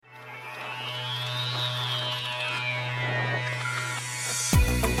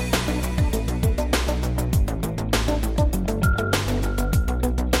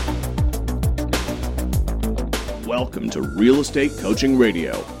to Real Estate Coaching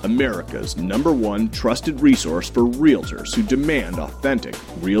Radio, America's #1 trusted resource for realtors who demand authentic,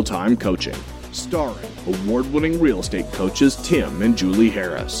 real-time coaching. Starring award-winning real estate coaches Tim and Julie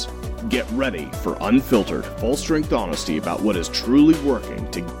Harris. Get ready for unfiltered, full-strength honesty about what is truly working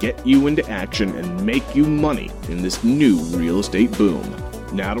to get you into action and make you money in this new real estate boom.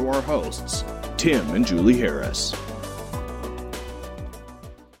 Now to our hosts, Tim and Julie Harris.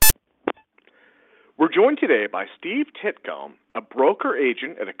 We're joined today by Steve Titcomb, a broker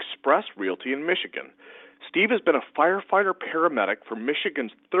agent at Express Realty in Michigan. Steve has been a firefighter paramedic for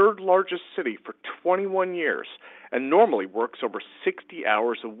Michigan's third largest city for 21 years and normally works over 60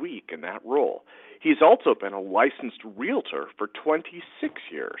 hours a week in that role. He's also been a licensed realtor for 26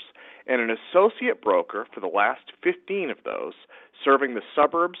 years and an associate broker for the last 15 of those, serving the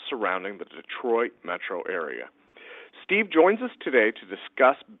suburbs surrounding the Detroit metro area. Steve joins us today to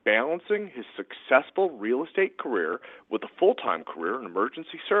discuss balancing his successful real estate career with a full-time career in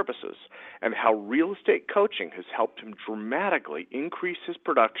emergency services and how real estate coaching has helped him dramatically increase his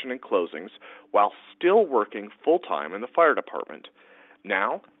production and closings while still working full-time in the fire department.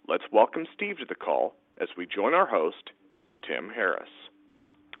 Now, let's welcome Steve to the call as we join our host, Tim Harris.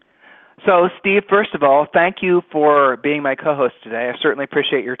 So, Steve, first of all, thank you for being my co-host today. I certainly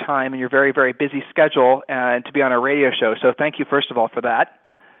appreciate your time and your very, very busy schedule and to be on our radio show. So thank you, first of all, for that.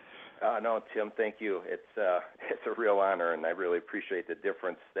 No, Tim, thank you. It's a real honor, and I really appreciate the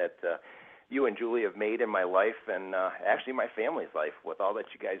difference that you and Julie have made in my life and actually my family's life with all that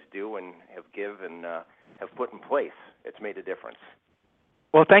you guys do and have given and have put in place. It's made a difference.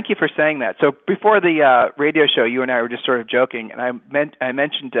 Well, thank you for saying that. So before the radio show, you and I were just sort of joking, and I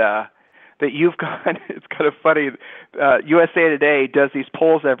mentioned that you've got, it's kind of funny, USA Today does these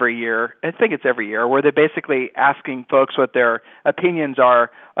polls every year, I think it's every year, where they're basically asking folks what their opinions are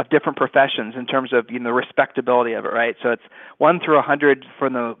of different professions in terms of, the respectability of it, right? So it's 1 through 100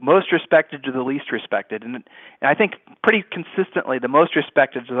 from the most respected to the least respected. And I think pretty consistently the most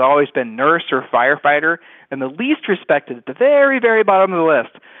respected has always been nurse or firefighter, and the least respected at the very, very bottom of the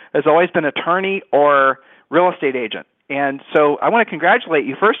list has always been attorney or real estate agent. And so I want to congratulate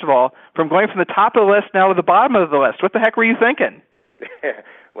you, first of all, from going from the top of the list now to the bottom of the list. What the heck were you thinking?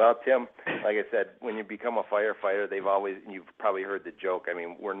 Well, Tim, like I said, when you become a firefighter, you've probably heard the joke. I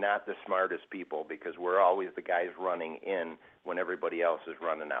mean, we're not the smartest people because we're always the guys running in when everybody else is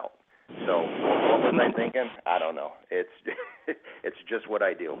running out. So what was I thinking? I don't know. It's just what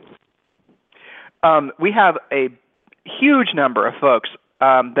I do. We have a huge number of folks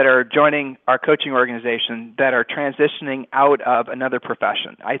that are joining our coaching organization that are transitioning out of another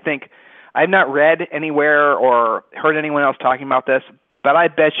profession. I think I've not read anywhere or heard anyone else talking about this, but I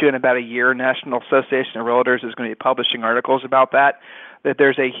bet you in about a year, National Association of Realtors is going to be publishing articles about that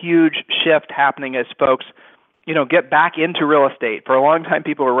there's a huge shift happening as folks, get back into real estate. For a long time,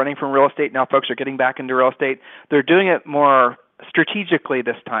 people were running from real estate. Now folks are getting back into real estate. They're doing it more strategically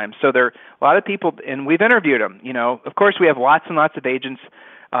this time. So there are a lot of people, and we've interviewed them. Of course, we have lots and lots of agents,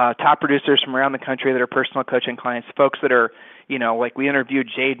 top producers from around the country that are personal coaching clients, folks that are, like we interviewed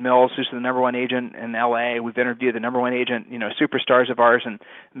Jade Mills, who's the #1 agent in LA. We've interviewed the #1 agent, superstars of ours in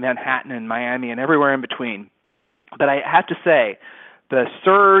Manhattan and Miami and everywhere in between. But I have to say, the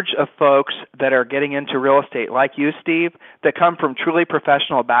surge of folks that are getting into real estate, like you, Steve, that come from truly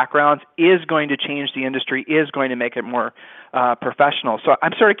professional backgrounds is going to change the industry, is going to make it more professional. So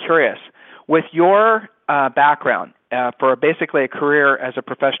I'm sort of curious, with your background for basically a career as a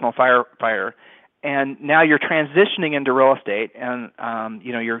professional firefighter, and now you're transitioning into real estate, and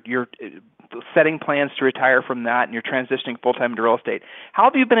you're setting plans to retire from that, and you're transitioning full-time into real estate. How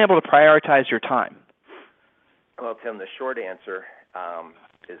have you been able to prioritize your time? Well, Tim, the short answer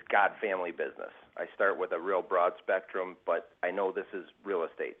is God family business. I start with a real broad spectrum, but I know this is real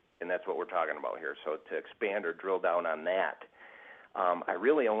estate, and that's what we're talking about here. So to expand or drill down on that, I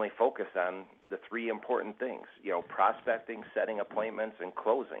really only focus on the 3 important things, prospecting, setting appointments, and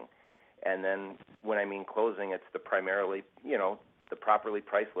closing. And then when I mean closing, it's the primarily, the properly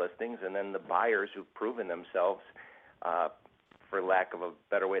priced listings, and then the buyers who've proven themselves, for lack of a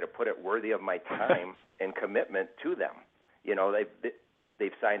better way to put it, worthy of my time and commitment to them.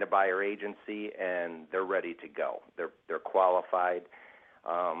 They've signed a buyer agency and they're ready to go. They're qualified,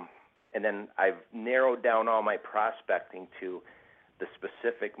 and then I've narrowed down all my prospecting to the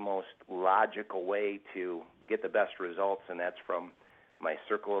specific, most logical way to get the best results, and that's from my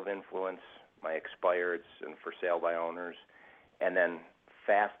circle of influence, my expireds and for sale by owners, and then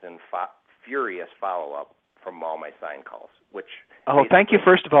fast and furious follow-up from all my sign calls, which... Oh, thank you,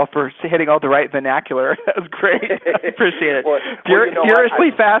 first of all, for hitting all the right vernacular. That was great. I appreciate it. Furiously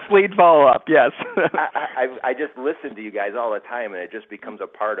fast lead follow-up, yes. I just listen to you guys all the time, and it just becomes a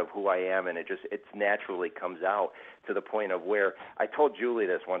part of who I am, and it naturally comes out to the point of where I told Julie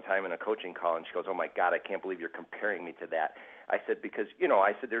this one time in a coaching call, and she goes, "Oh, my God, I can't believe you're comparing me to that." I said, because,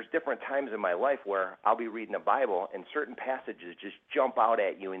 there's different times in my life where I'll be reading the Bible, and certain passages just jump out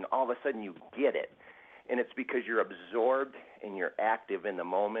at you, and all of a sudden you get it. And it's because you're absorbed and you're active in the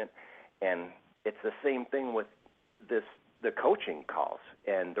moment. And it's the same thing with the coaching calls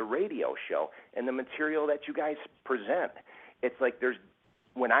and the radio show and the material that you guys present. It's like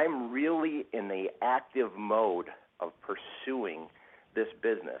when I'm really in the active mode of pursuing this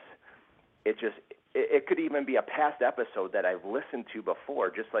business, it could even be a past episode that I've listened to before,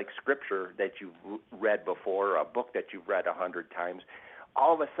 just like scripture that you've read before, or a book that you've read 100 times.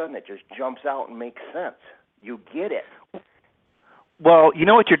 All of a sudden it just jumps out and makes sense. You get it. Well,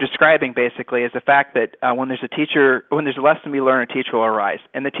 what you're describing basically is the fact that when there's a lesson we learn, a teacher will arise.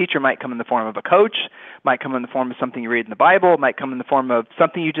 And the teacher might come in the form of a coach, might come in the form of something you read in the Bible, might come in the form of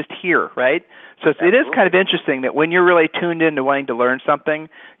something you just hear, right? So it is kind of interesting that when you're really tuned in to wanting to learn something,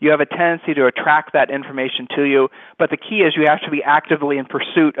 you have a tendency to attract that information to you. But the key is you have to be actively in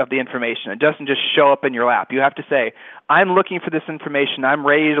pursuit of the information. It doesn't just show up in your lap. You have to say, I'm looking for this information. I'm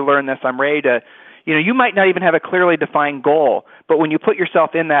ready to learn this. I'm ready to... you might not even have a clearly defined goal, but when you put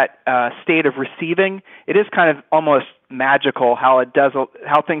yourself in that state of receiving, it is kind of almost magical how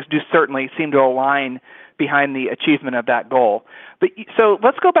things do certainly seem to align behind the achievement of that goal. But so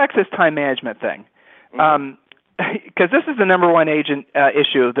let's go back to this time management thing, because this is the number one agent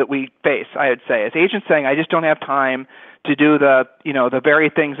issue that we face. I would say, as agents saying, I just don't have time to do the very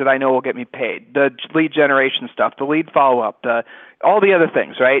things that I know will get me paid, the lead generation stuff, the lead follow-up, all the other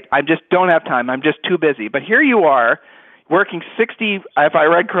things, right? I just don't have time. I'm just too busy. But here you are working 60, if I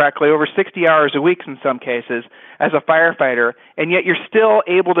read correctly, over 60 hours a week in some cases as a firefighter, and yet you're still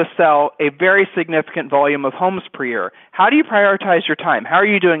able to sell a very significant volume of homes per year. How do you prioritize your time? How are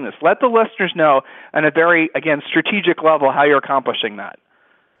you doing this? Let the listeners know on a very, again, strategic level how you're accomplishing that.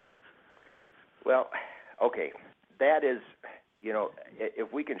 Well, okay. That is,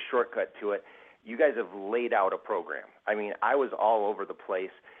 if we can shortcut to it, you guys have laid out a program. I mean, I was all over the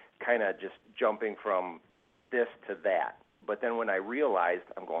place, kind of just jumping from this to that. But then when I realized,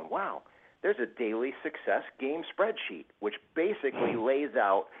 I'm going, wow, there's a daily success game spreadsheet, which basically lays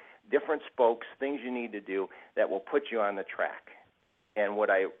out different spokes, things you need to do that will put you on the track. And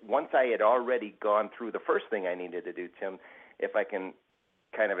once I had already gone through the first thing I needed to do, Tim, if I can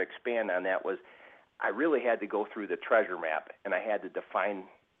kind of expand on that, was I really had to go through the treasure map, and I had to define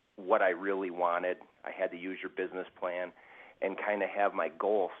what I really wanted. I had to use your business plan and kind of have my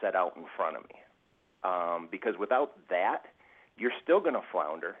goal set out in front of me. Because without that, you're still going to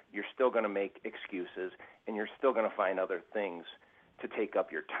flounder, you're still going to make excuses, and you're still going to find other things to take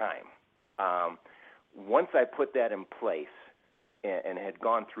up your time. Once I put that in place and had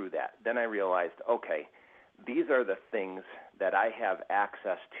gone through that, then I realized, okay, these are the things that I have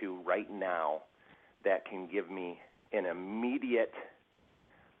access to right now that can give me an immediate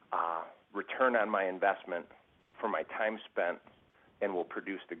return on my investment for my time spent and will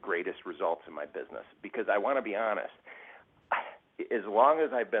produce the greatest results in my business. Because I want to be honest, as long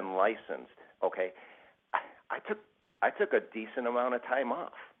as I've been licensed, okay, I took a decent amount of time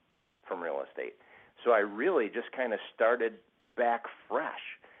off from real estate. So I really just kind of started back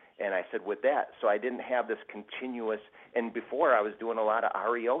fresh. And I said with that, so I didn't have this continuous, and before I was doing a lot of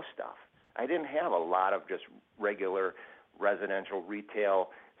REO stuff. I didn't have a lot of just regular residential retail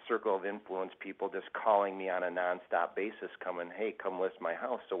circle of influence people just calling me on a nonstop basis coming, hey, come list my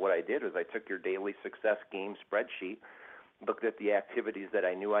house. So what I did was I took your daily success game spreadsheet, looked at the activities that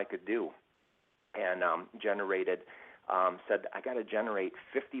I knew I could do, and said I got to generate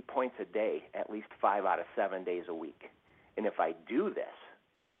 50 points a day, at least 5 out of 7 days a week. And if I do this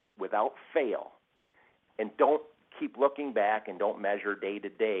without fail, and don't keep looking back and don't measure day to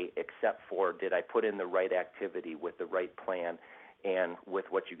day except for did I put in the right activity with the right plan and with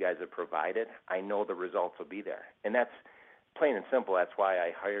what you guys have provided, I know the results will be there. And that's plain and simple. That's why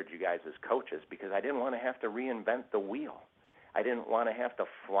I hired you guys as coaches, because I didn't want to have to reinvent the wheel. I didn't want to have to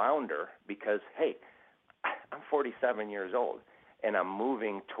flounder because, hey, I'm 47 years old, and I'm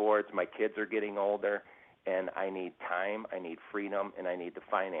moving towards my kids are getting older, and I need time, I need freedom, and I need the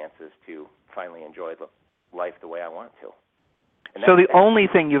finances to finally enjoy life the way I want to. So the only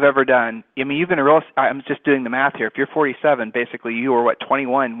thing you've ever done, I mean, you've been I'm just doing the math here. If you're 47, basically you were,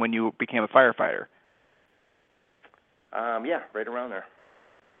 21 when you became a firefighter? Yeah, right around there.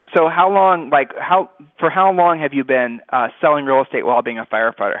 So for how long have you been selling real estate while being a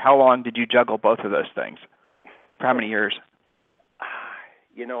firefighter? How long did you juggle both of those things? For how many years?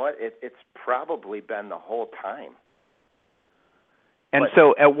 You know what? It's probably been the whole time. And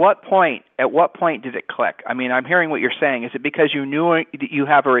so at what point did it click? I mean, I'm hearing what you're saying. Is it because you knew you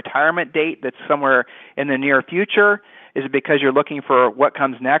have a retirement date that's somewhere in the near future? Is it because you're looking for what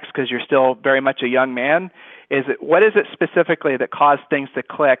comes next because you're still very much a young man? What is it specifically that caused things to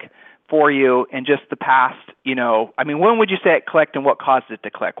click for you in just the past, I mean, when would you say it clicked and what caused it to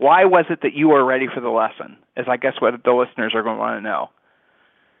click? Why was it that you were ready for the lesson, is I guess what the listeners are going to want to know.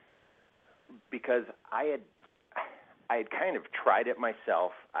 Because I had kind of tried it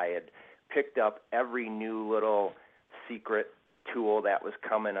myself. I had picked up every new little secret tool that was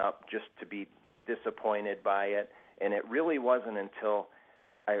coming up just to be disappointed by it. And it really wasn't until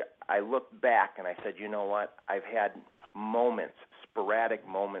I looked back and I said, you know what, I've had sporadic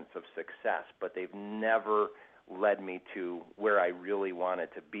moments of success, but they've never led me to where I really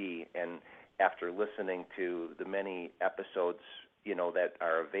wanted to be. And after listening to the many episodes, that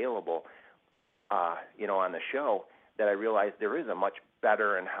are available, on the show, that I realized there is a much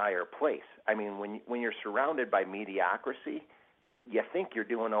better and higher place. I mean, when you're surrounded by mediocrity, you think you're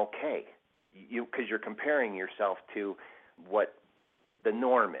doing okay, because you're comparing yourself to what the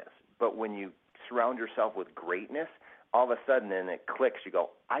norm is. But when you surround yourself with greatness, all of a sudden, and it clicks, you go,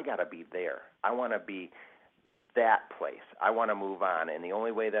 I got to be there. I want to be that place. I want to move on. And the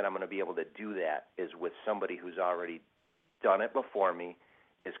only way that I'm going to be able to do that is with somebody who's already done it before me,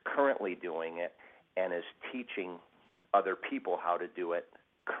 is currently doing it, and is teaching other people how to do it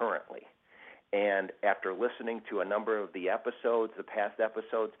currently. And after listening to a number of the past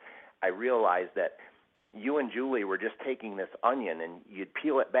episodes, I realized that you and Julie were just taking this onion and you'd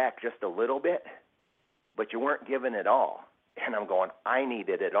peel it back just a little bit, but you weren't giving it all. And I'm going, I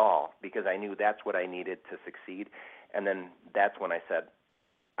needed it all, because I knew that's what I needed to succeed. And then that's when I said,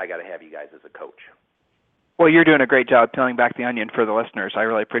 I got to have you guys as a coach. Well, you're doing a great job peeling back the onion for the listeners. I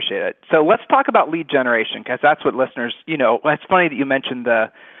really appreciate it. So let's talk about lead generation, because that's what listeners, it's funny that you mentioned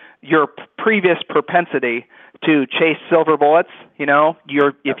your previous propensity to chase silver bullets.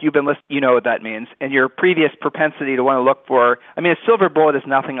 If you've been listening, you know what that means. And your previous propensity to want to look for, a silver bullet is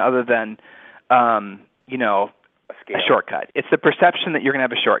nothing other than, a shortcut. It's the perception that you're going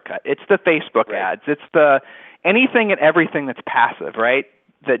to have a shortcut. It's the Facebook ads. It's the anything and everything that's passive, right?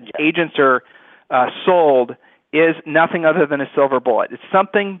 That agents are sold is nothing other than a silver bullet. It's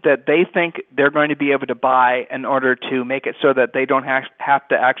something that they think they're going to be able to buy in order to make it so that they don't have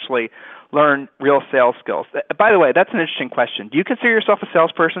to actually learn real sales skills. By the way, that's an interesting question. Do you consider yourself a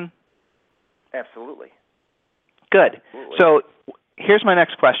salesperson? Absolutely. Good. Absolutely. So here's my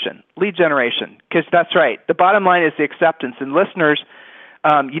next question, lead generation, because that's right. The bottom line is the acceptance. And listeners,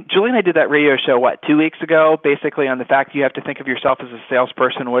 Julie and I did that radio show, 2 weeks ago, basically on the fact you have to think of yourself as a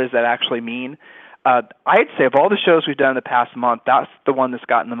salesperson. What does that actually mean? I'd say of all the shows we've done in the past month, that's the one that's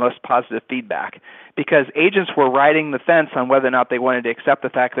gotten the most positive feedback, because agents were riding the fence on whether or not they wanted to accept the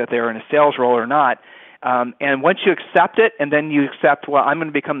fact that they were in a sales role or not. And once you accept it, and then you accept, well, I'm going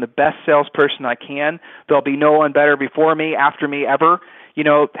to become the best salesperson I can, there'll be no one better before me, after me, ever,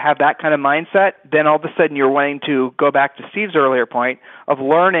 have that kind of mindset, then all of a sudden you're wanting to go back to Steve's earlier point of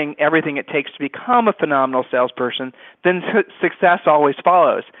learning everything it takes to become a phenomenal salesperson, then success always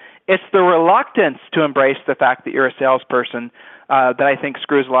follows. It's the reluctance to embrace the fact that you're a salesperson that I think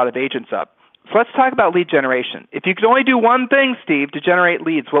screws a lot of agents up. So let's talk about lead generation. If you could only do one thing, Steve, to generate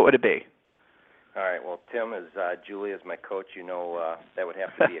leads, what would it be? All right. Well, Tim, as Julie is my coach, that would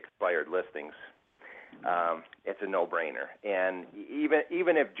have to be expired listings. It's a no-brainer. And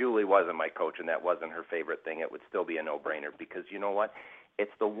even if Julie wasn't my coach and that wasn't her favorite thing, it would still be a no-brainer, because you know what?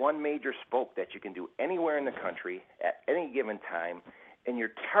 It's the one major spoke that you can do anywhere in the country at any given time, and your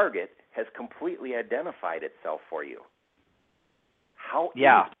target has completely identified itself for you. How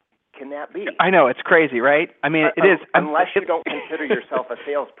easy can that be? I know, it's crazy, right? It is. Unless you don't consider yourself a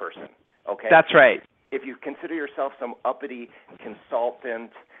salesperson, okay? That's right. If you consider yourself some uppity consultant,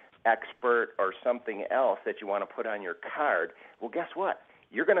 expert, or something else that you want to put on your card, well, guess what?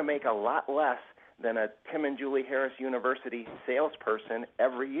 You're going to make a lot less than a Tim and Julie Harris University salesperson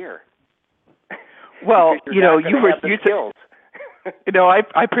every year. Well, you skills.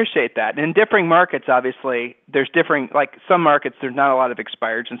 I appreciate that. In differing markets, obviously, there's differing, like some markets, there's not a lot of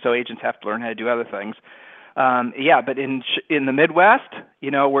expireds, and so agents have to learn how to do other things. But in the Midwest,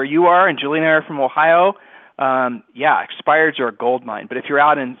 where you are, and Julie and I are from Ohio, expireds are a gold mine. But if you're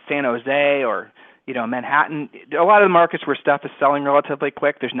out in San Jose or, Manhattan, a lot of the markets where stuff is selling relatively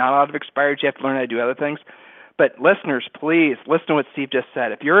quick, there's not a lot of expireds. You have to learn how to do other things. But listeners, please listen to what Steve just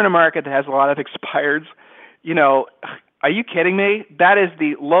said. If you're in a market that has a lot of expireds, are you kidding me? That is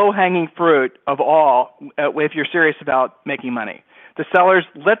the low-hanging fruit of all if you're serious about making money. The sellers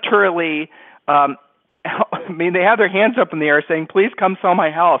literally, they have their hands up in the air saying, please come sell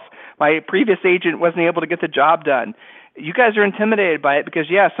my house. My previous agent wasn't able to get the job done. You guys are intimidated by it because,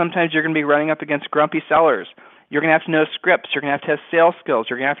 sometimes you're going to be running up against grumpy sellers. You're going to have to know scripts. You're going to have sales skills.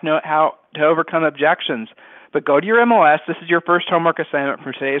 You're going to have to know how to overcome objections. But go to your MLS. This is your first homework assignment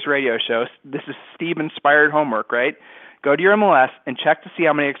for today's radio show. This is Steve-inspired homework, right? Go to your MLS and check to see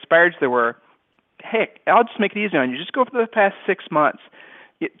how many expireds there were. Heck, I'll just make it easy on you. Just go for the past 6 months.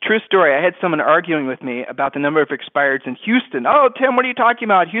 True story. I had someone arguing with me about the number of expireds in Houston. Oh, Tim, what are you talking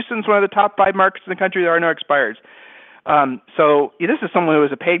about? Houston's one of the top 5 markets in the country. There are no expireds. So this is someone who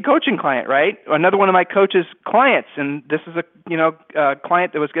was a paid coaching client, right? Another one of my coach's clients, and this is a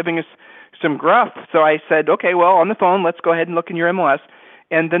client that was giving us some gruff. So I said, okay, well, on the phone, let's go ahead and look in your MLS.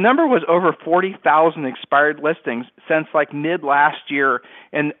 And the number was over 40,000 expired listings since like mid last year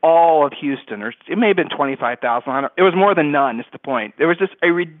in all of Houston, or it may have been 25,000. It was more than none, is the point. There was just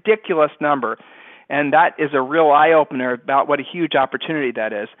a ridiculous number. And that is a real eye-opener about what a huge opportunity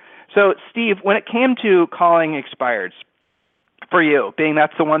that is. So, Steve, when it came to calling expireds, for you, being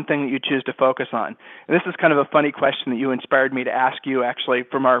that's the one thing that you choose to focus on, and this is kind of a funny question that you inspired me to ask you actually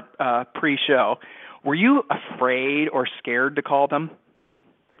from our pre-show. Were you afraid or scared to call them?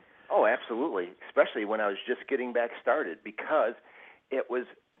 Oh, absolutely, especially when I was just getting back started, because it was,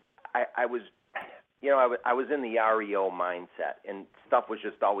 I was in the REO mindset, and stuff was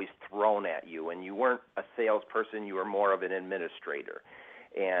just always thrown at you, and you weren't a salesperson, you were more of an administrator,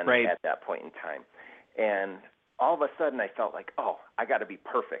 and right. At that point in time, and all of a sudden I felt like, oh, I got to be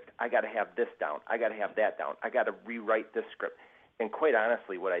perfect, I got to have this down, I got to have that down, I got to rewrite this script, and quite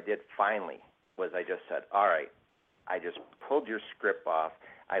honestly, what I did finally was I just said, all right, I just pulled your script off.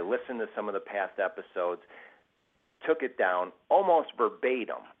 I listened to some of the past episodes, took it down almost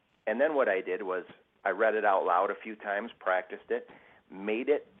verbatim, and then what I did was I read it out loud a few times, practiced it, made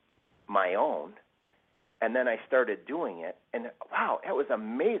it my own, and then I started doing it, and wow, it was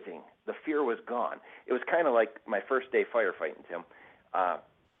amazing. The fear was gone. It was kind of like my first day firefighting, Tim.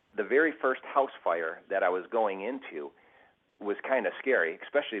 The very first house fire that I was going into was kind of scary,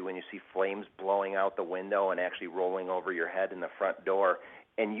 especially when you see flames blowing out the window and actually rolling over your head in the front door,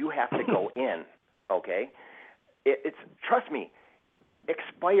 and you have to go in, okay? It's trust me,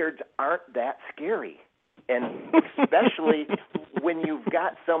 expireds aren't that scary, and especially when you've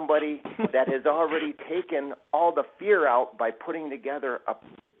got somebody that has already taken all the fear out by putting together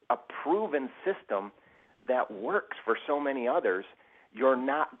a proven system that works for so many others, you're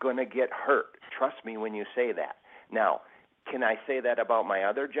not going to get hurt. Trust me when you say that. Now, can I say that about my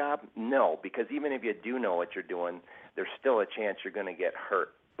other job? No, because even if you do know what you're doing, there's still a chance you're going to get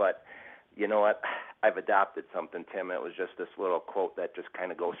hurt. But you know what? I've adopted something, Tim. It was just this little quote that just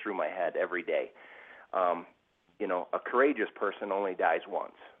kind of goes through my head every day. A courageous person only dies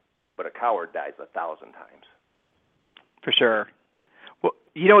once, but a coward dies 1,000 times. For sure. Well,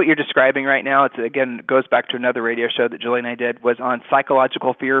 you know what you're describing right now? It goes back to another radio show that Julie and I did, was on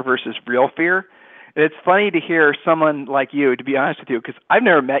psychological fear versus real fear. It's funny to hear someone like you, to be honest with you, because I've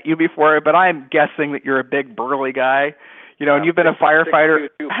never met you before, but I'm guessing that you're a big, burly guy, and you've been a firefighter.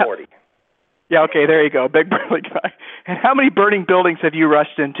 240. Yeah, okay, there you go, big, burly guy. And how many burning buildings have you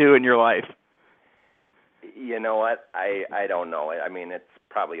rushed into in your life? You know what? I don't know. I mean, it's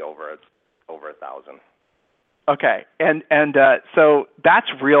probably over 1,000. Okay, and so that's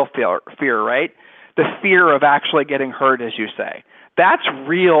real fear, right? The fear of actually getting hurt, as you say. That's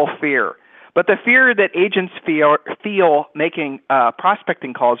real fear. But the fear that agents feel making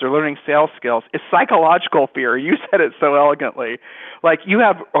prospecting calls or learning sales skills is psychological fear. You said it so elegantly. Like you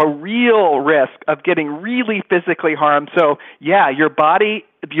have a real risk of getting really physically harmed. So yeah, your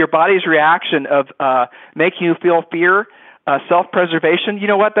body's reaction of making you feel fear, self-preservation, you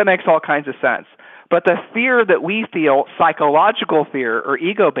know what? That makes all kinds of sense. But the fear that we feel, psychological fear or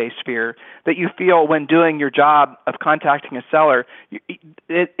ego-based fear that you feel when doing your job of contacting a seller,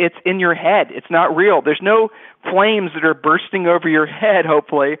 it's in your head. It's not real. There's no flames that are bursting over your head,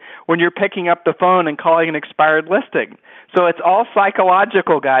 hopefully, when you're picking up the phone and calling an expired listing. So it's all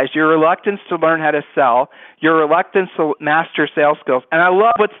psychological, guys. Your reluctance to learn how to sell, your reluctance to master sales skills. And I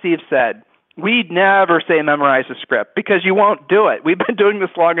love what Steve said. We'd never say memorize a script because you won't do it. We've been doing this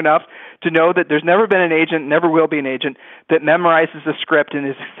long enough to know that there's never been an agent, never will be an agent, that memorizes a script and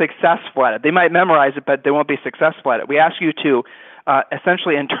is successful at it. They might memorize it, but they won't be successful at it. We ask you to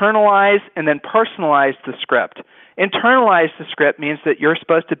essentially internalize and then personalize the script. Internalize the script means that you're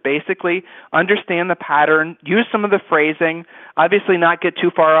supposed to basically understand the pattern, use some of the phrasing, obviously not get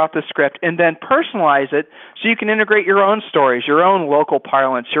too far off the script, and then personalize it so you can integrate your own stories, your own local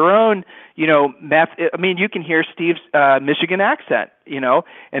parlance, your own, I mean, you can hear Steve's Michigan accent,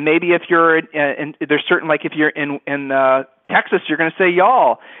 and maybe if you're in there's certain, like if you're in Texas, you're going to say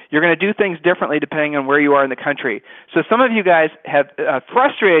y'all. You're going to do things differently depending on where you are in the country. So some of you guys have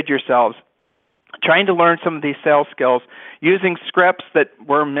frustrated yourselves trying to learn some of these sales skills using scripts that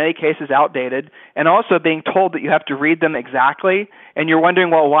were in many cases outdated, and also being told that you have to read them exactly, and you're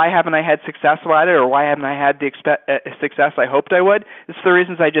wondering, well, why haven't I had success at it, or why haven't I had the success I hoped I would? It's the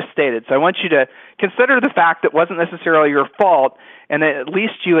reasons I just stated. So I want you to consider the fact that it wasn't necessarily your fault, and that at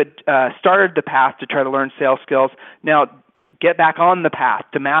least you had started the path to try to learn sales skills. Now, get back on the path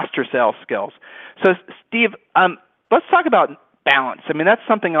to master sales skills. So, Steve, let's talk about balance. I mean, that's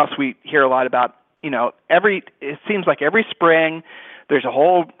something else we hear a lot about. It seems like every spring there's a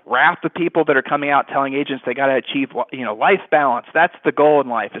whole raft of people that are coming out telling agents they got to achieve, life balance. That's the goal in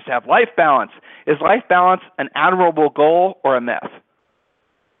life, is to have life balance. Is life balance an admirable goal or a myth?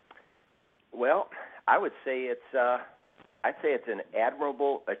 Well, I would say I'd say it's an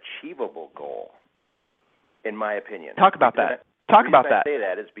admirable, achievable goal, in my opinion. Talk about that. Talk about that. The reason I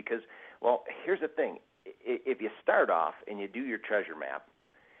say that is because, well, here's the thing. If you start off and you do your treasure map,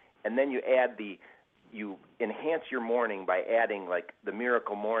 and then you enhance your morning by adding like the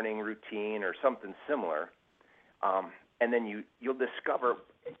miracle morning routine or something similar, and then you'll discover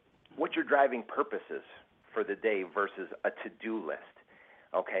what your driving purpose is for the day versus a to-do list,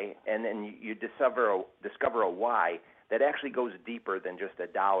 okay? And then you discover a why that actually goes deeper than just a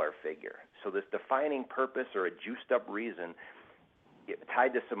dollar figure. So this defining purpose or a juiced-up reason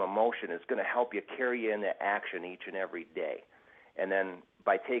tied to some emotion is going to help you carry you into action each and every day. And then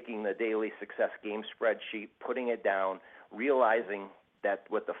by taking the daily success game spreadsheet, putting it down, realizing that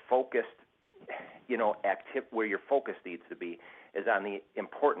what the focused, where your focus needs to be is on the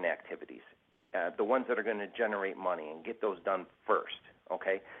important activities, the ones that are going to generate money, and get those done first,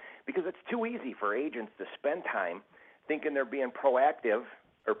 okay? Because it's too easy for agents to spend time thinking they're being proactive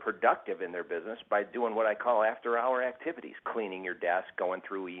or productive in their business by doing what I call after-hour activities, cleaning your desk, going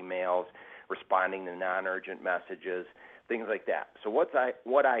through emails, responding to non-urgent messages, things like that. So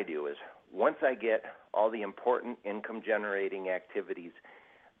what I do is, once I get all the important income-generating activities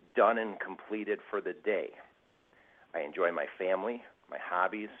done and completed for the day, I enjoy my family, my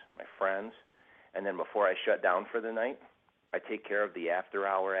hobbies, my friends, and then before I shut down for the night, I take care of the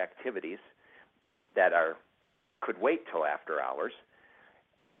after-hour activities that could wait till after hours,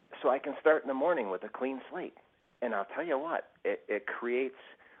 so I can start in the morning with a clean slate. And I'll tell you what, it creates,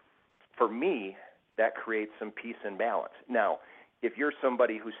 for me, that creates some peace and balance. Now, if you're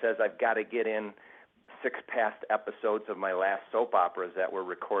somebody who says, I've got to get in 6 past episodes of my last soap operas that were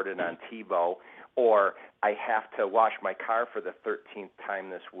recorded on TiVo, or I have to wash my car for the 13th time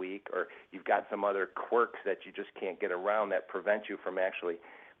this week, or you've got some other quirks that you just can't get around that prevent you from actually,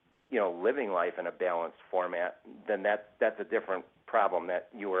 living life in a balanced format, then that's a different problem that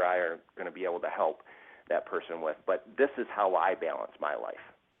you or I are going to be able to help that person with. But this is how I balance my life.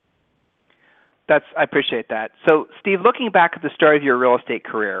 I appreciate that. So, Steve, looking back at the start of your real estate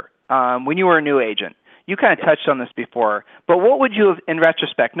career, when you were a new agent, you kind of touched on this before, but what would you have, in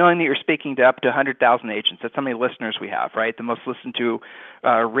retrospect, knowing that you're speaking to up to 100,000 agents, that's how many listeners we have, right? The most listened to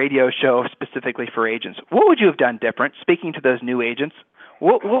radio show specifically for agents. What would you have done different, speaking to those new agents?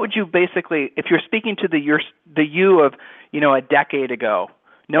 What would you basically, if you're speaking to the you of, a decade ago,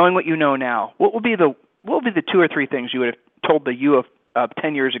 knowing what you know now, what would be the 2 or 3 things you would have told the you of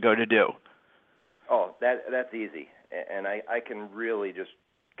 10 years ago to do? Oh, that's easy, and I can really just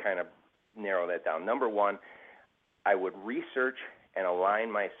kind of narrow that down. Number one, I would research and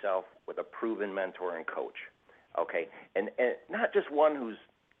align myself with a proven mentor and coach, okay? And not just one who's,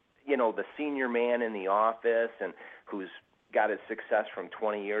 the senior man in the office and who's got his success from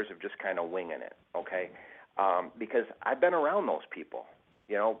 20 years of just kind of winging it, okay? Because I've been around those people,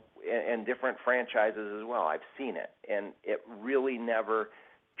 and different franchises as well. I've seen it, and it really never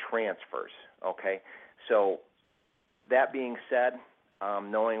transfers, okay? So that being said,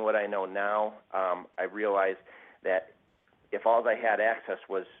 knowing what I know now, I realized that if all I had access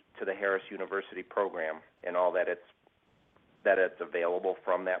was to the Harris University program and all that it's available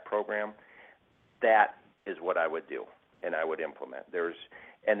from that program, that is what I would do and I would implement.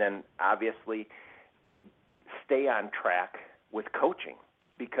 And then obviously stay on track with coaching,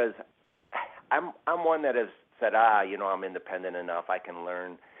 because I'm one that has said, I'm independent enough, I can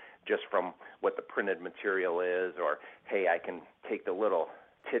learn just from what the printed material is, or, hey, I can take the little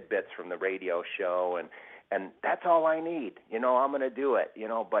tidbits from the radio show And that's all I need. I'm going to do it.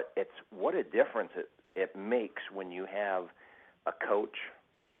 But it's what a difference it makes when you have a coach,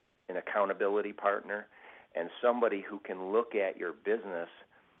 an accountability partner, and somebody who can look at your business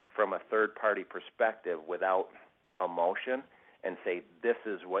from a third-party perspective without emotion and say, this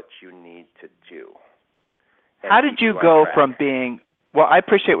is what you need to do. How did you go from being, well, I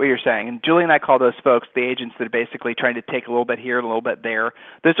appreciate what you're saying, and Julie and I call those folks the agents that are basically trying to take a little bit here, a little bit there.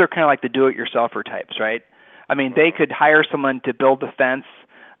 Those are kind of like the do-it-yourselfer types, right? I mean, they could hire someone to build the fence,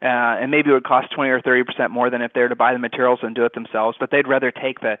 and maybe it would cost 20 or 30% more than if they were to buy the materials and do it themselves, but they'd rather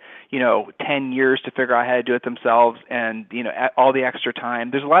take the, 10 years to figure out how to do it themselves and, all the extra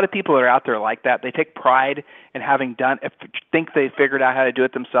time. There's a lot of people that are out there like that. They take pride in having think they figured out how to do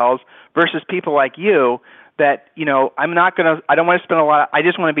it themselves versus people like you that, I don't want to spend a lot, I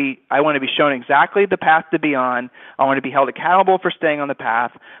want to be shown exactly the path to be on. I want to be held accountable for staying on the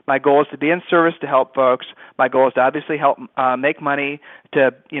path. My goal is to be in service to help folks. My goal is to obviously help make money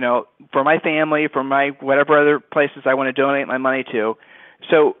to, for my family, for my whatever other places I want to donate my money to.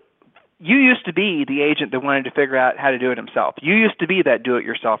 So you used to be the agent that wanted to figure out how to do it himself. You used to be that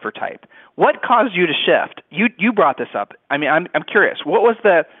do-it-yourselfer type. What caused you to shift? You brought this up. I mean, I'm curious. What was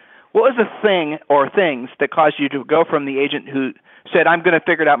the thing or things that caused you to go from the agent who said, I'm going to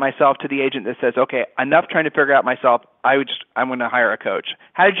figure it out myself, to the agent that says, okay, enough trying to figure it out myself, I'm going to hire a coach?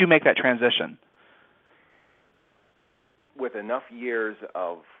 How did you make that transition? With enough years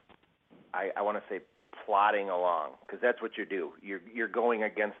of, I want to say, plodding along, because that's what you do. You're going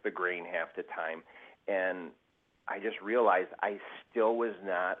against the grain half the time. And I just realized I still was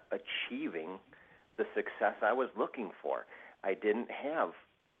not achieving the success I was looking for. I didn't have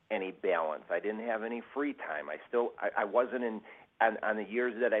any balance. I didn't have any free time. I wasn't on the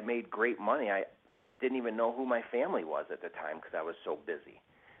years that I made great money, I didn't even know who my family was at the time because I was so busy.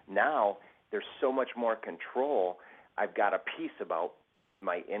 Now, there's so much more control. I've got a piece about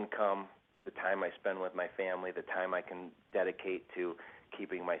my income, the time I spend with my family, the time I can dedicate to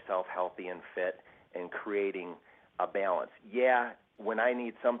keeping myself healthy and fit and creating a balance. Yeah, when I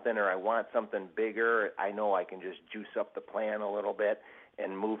need something or I want something bigger, I know I can just juice up the plan a little bit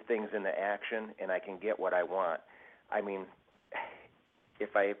and move things into action, and I can get what I want. I mean,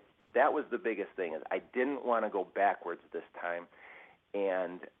 that was the biggest thing, is I didn't want to go backwards this time.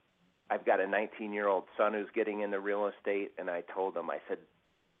 And I've got a 19-year-old son who's getting into real estate, and I told him, I said,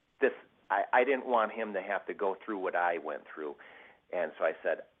 I didn't want him to have to go through what I went through. And so I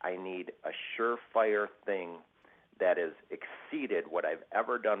said, I need a surefire thing that has exceeded what I've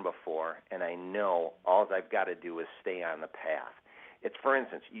ever done before, and I know all I've got to do is stay on the path. It's, for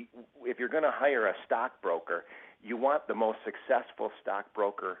instance, if you're going to hire a stockbroker, you want the most successful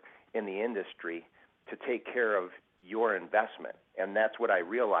stockbroker in the industry to take care of your investment. And that's what I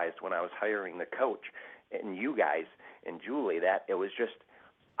realized when I was hiring the coach and you guys and Julie, that it was just,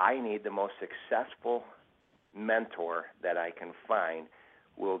 I need the most successful mentor that I can find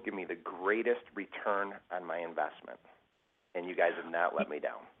who will give me the greatest return on my investment. And you guys have not let me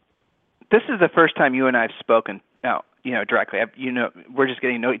down. This is the first time you and I have spoken now, directly. We're just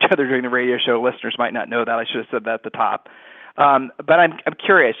getting to know each other during the radio show. Listeners might not know that. I should have said that at the top. But I'm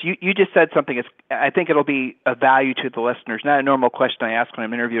curious. You just said something. I think it'll be of value to the listeners. Not a normal question I ask when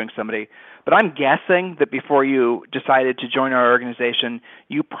I'm interviewing somebody. But I'm guessing that before you decided to join our organization,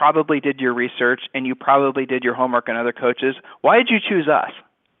 you probably did your research and you probably did your homework on other coaches. Why did you choose us?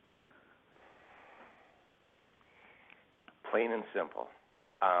 Plain and simple.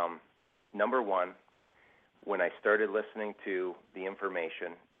 Number one, when I started listening to the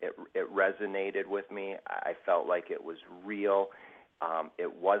information, it resonated with me. I felt like it was real.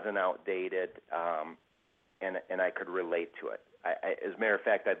 It wasn't outdated, and I could relate to it. As a matter of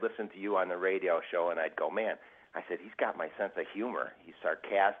fact, I'd listen to you on the radio show, and I'd go, man, I said, he's got my sense of humor. He's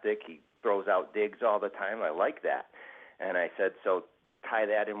sarcastic. He throws out digs all the time. I like that. And I said, so tie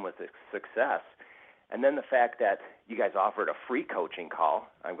that in with the success. And then the fact that you guys offered a free coaching call,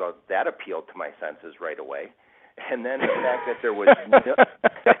 I'm going, that appealed to my senses right away. And then the fact that there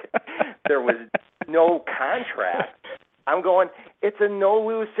was no contract, I'm going, it's a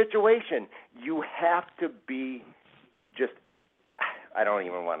no-lose situation. You have to be just, I don't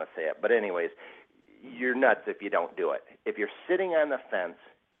even want to say it, but anyways, you're nuts if you don't do it. If you're sitting on the fence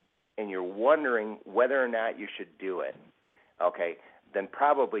and you're wondering whether or not you should do it, okay, then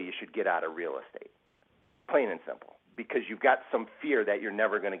probably you should get out of real estate. Plain and simple, because you've got some fear that you're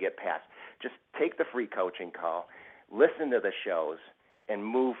never going to get past. Just take the free coaching call, listen to the shows, and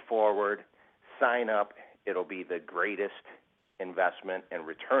move forward. Sign up. It'll be the greatest investment and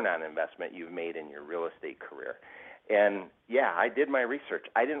return on investment you've made in your real estate career. And, yeah, I did my research.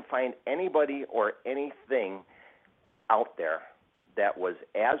 I didn't find anybody or anything out there that was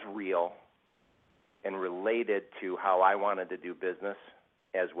as real and related to how I wanted to do business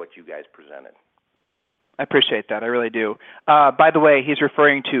as what you guys presented. I appreciate that. I really do. By the way, he's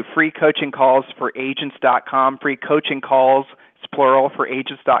referring to free coaching calls for agents.com, free coaching calls, it's plural, for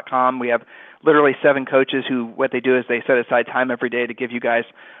agents.com. We have literally 7 coaches who, what they do is they set aside time every day to give you guys,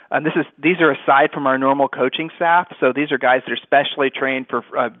 these are aside from our normal coaching staff, so these are guys that are specially trained for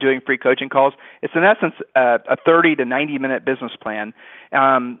doing free coaching calls. It's in essence a 30 to 90 minute business plan.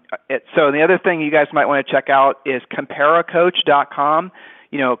 So the other thing you guys might want to check out is compareacoach.com.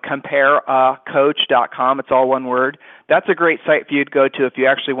 Compareacoach.com. It's all one word. That's a great site for you to go to if you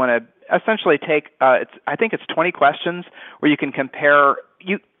actually want to essentially take, I think it's 20 questions where you can compare.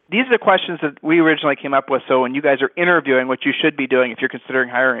 These are the questions that we originally came up with. So when you guys are interviewing, what you should be doing if you're considering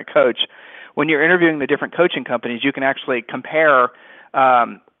hiring a coach, when you're interviewing the different coaching companies, you can actually compare,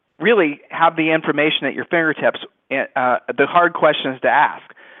 really have the information at your fingertips, the hard questions to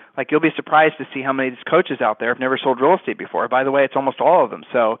ask. Like, you'll be surprised to see how many of these coaches out there have never sold real estate before. By the way, it's almost all of them.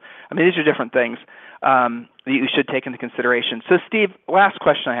 So, I mean, these are different things that you should take into consideration. So, Steve, last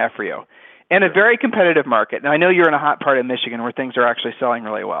question I have for you. In a very competitive market, now I know you're in a hot part of Michigan where things are actually selling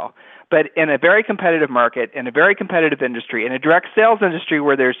really well, but in a very competitive market, in a very competitive industry, in a direct sales industry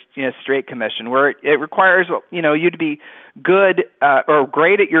where there's straight commission, where it requires you to be good or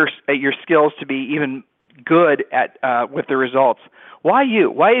great at your skills to be even good at with the results. Why you?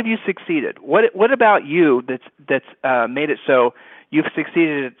 Why have you succeeded? What about you that's made it so you've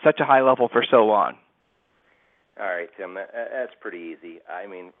succeeded at such a high level for so long? All right, Tim, that's pretty easy. I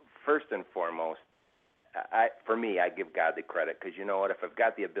mean, first and foremost, for me, I give God the credit because you know what? If I've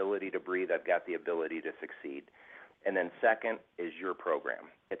got the ability to breathe, I've got the ability to succeed. And then second is your program.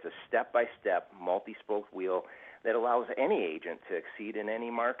 It's a step-by-step, multi-spoke wheel that allows any agent to exceed in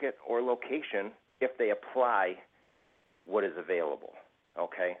any market or location if they apply what is available,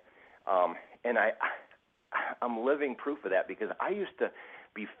 okay? And I'm living proof of that because I used to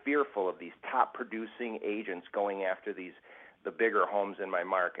be fearful of these top-producing agents going after the bigger homes in my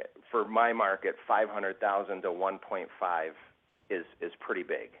market. For my market, 500,000 to 1.5 is pretty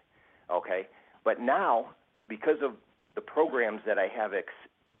big, okay? But now, because of the programs that I have,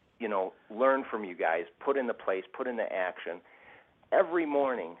 learned from you guys, put into place, put into action, every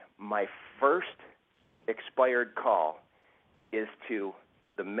morning my first expired call is to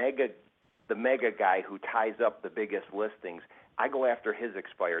the mega guy who ties up the biggest listings. I go after his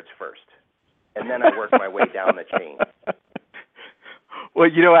expireds first, and then I work my way down the chain. Well,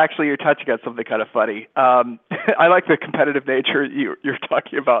 actually, you're touching on something kind of funny. I like the competitive nature you're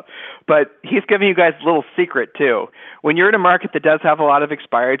talking about, but he's giving you guys a little secret, too. When you're in a market that does have a lot of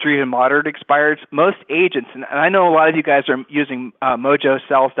expireds or even moderate expireds, most agents, and I know a lot of you guys are using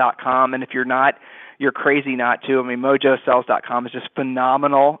mojosells.com, and if you're not, you're crazy not to. I mean, mojosells.com is just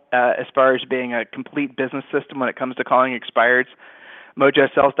phenomenal as far as being a complete business system when it comes to calling expireds.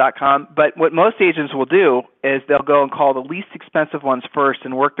 mojosells.com. But what most agents will do is they'll go and call the least expensive ones first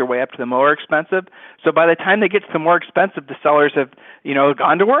and work their way up to the more expensive. So by the time they get to the more expensive, the sellers have,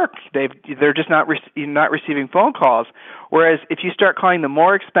 gone to work. They're just not receiving phone calls. Whereas if you start calling the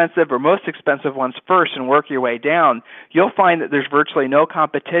more expensive or most expensive ones first and work your way down, you'll find that there's virtually no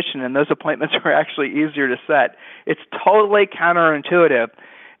competition, and those appointments are actually easier to set. It's totally counterintuitive.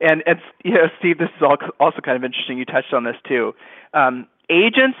 And Steve, this is also kind of interesting. You touched on this too.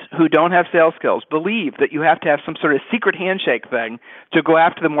 Agents who don't have sales skills believe that you have to have some sort of secret handshake thing to go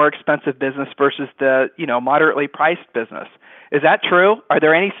after the more expensive business versus the moderately priced business. Is that true? Are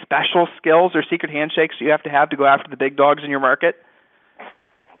there any special skills or secret handshakes you have to go after the big dogs in your market?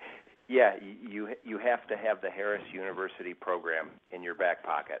 Yeah, you have to have the Harris University program in your back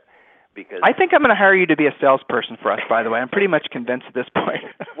pocket. Because I think I'm going to hire you to be a salesperson for us, by the way. I'm pretty much convinced at this point.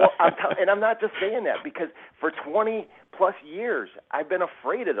 Well, and I'm not just saying that because for 20-plus years, I've been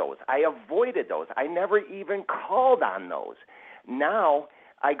afraid of those. I avoided those. I never even called on those. Now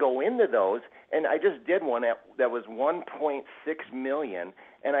I go into those, and I just did one that was $1.6 million,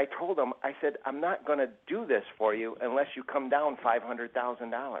 and I told them, I said, I'm not going to do this for you unless you come down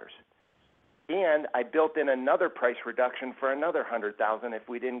 $500,000. And I built in another price reduction for another $100,000 if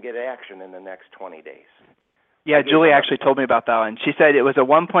we didn't get action in the next 20 days. Yeah, Julie actually told me about that one. She said it was a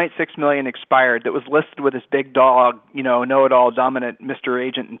 $1.6 million expired that was listed with this big dog, know-it-all, dominant Mr.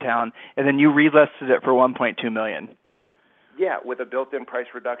 Agent in town, and then you relisted it for $1.2 million. Yeah, with a built-in price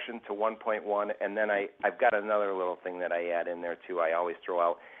reduction to 1.1, and then I've got another little thing that I add in there too. I always throw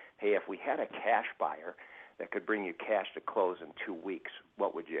out, hey, if we had a cash buyer that could bring you cash to close in 2 weeks,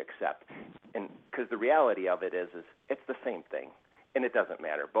 what would you accept? And because the reality of it is it's the same thing, and it doesn't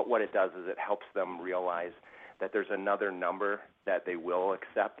matter. But what it does is it helps them realize that there's another number that they will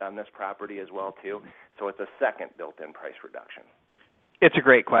accept on this property as well, too. So it's a second built-in price reduction. It's a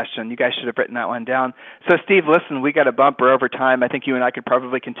great question. You guys should have written that one down. So, Steve, listen, we got a bumper over time. I think you and I could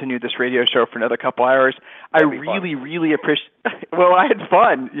probably continue this radio show for another couple hours. I really appreciate. Well, I had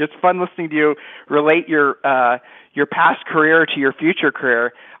fun. It's fun listening to you relate your past career to your future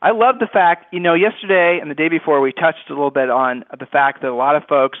career. I love the fact, yesterday and the day before we touched a little bit on the fact that a lot of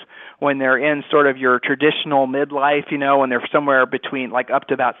folks, when they're in sort of your traditional midlife, when they're somewhere between like up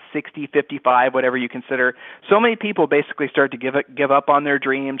to about 60, 55, whatever you consider, so many people basically start to give up on their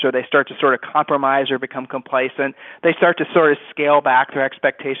dreams, or they start to sort of compromise or become complacent. They start to sort of scale back their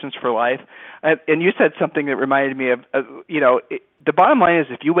expectations for life. And you said something that reminded me of, the bottom line is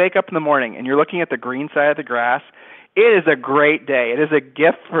if you wake up in the morning and you're looking at the green side of the grass, it is a great day. It is a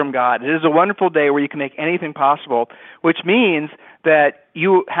gift from God. It is a wonderful day where you can make anything possible, which means that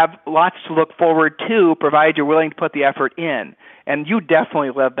you have lots to look forward to, provided you're willing to put the effort in. And you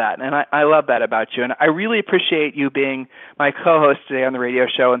definitely live that, and I love that about you. And I really appreciate you being my co-host today on the radio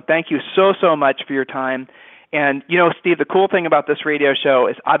show, and thank you so, so much for your time. And, Steve, the cool thing about this radio show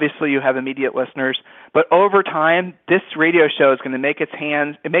is obviously you have immediate listeners, but over time, this radio show is going to make its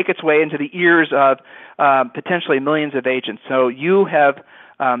way into the ears of potentially millions of agents. So you have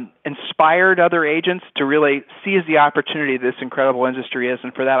inspired other agents to really seize the opportunity this incredible industry is,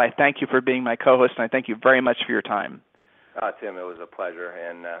 and for that, I thank you for being my co-host, and I thank you very much for your time. Tim, it was a pleasure,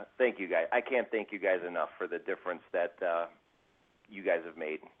 and thank you guys. I can't thank you guys enough for the difference that you guys have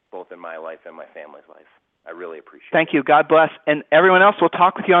made, both in my life and my family's life. I really appreciate it. Thank you. God bless. And everyone else, we'll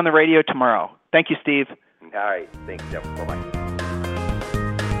talk with you on the radio tomorrow. Thank you, Steve. All right. Thanks, Jeff. Bye-bye.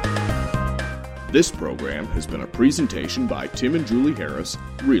 This program has been a presentation by Tim and Julie Harris,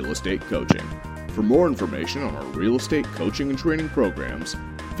 Real Estate Coaching. For more information on our real estate coaching and training programs,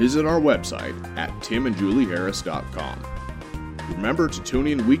 visit our website at timandjulieharris.com. Remember to tune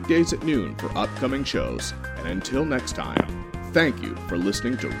in weekdays at noon for upcoming shows. And until next time, thank you for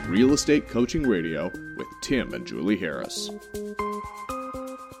listening to Real Estate Coaching Radio with Tim and Julie Harris.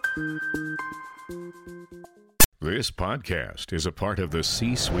 This podcast is a part of the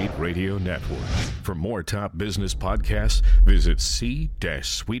C-Suite Radio Network. For more top business podcasts, visit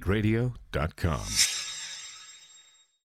c-suiteradio.com.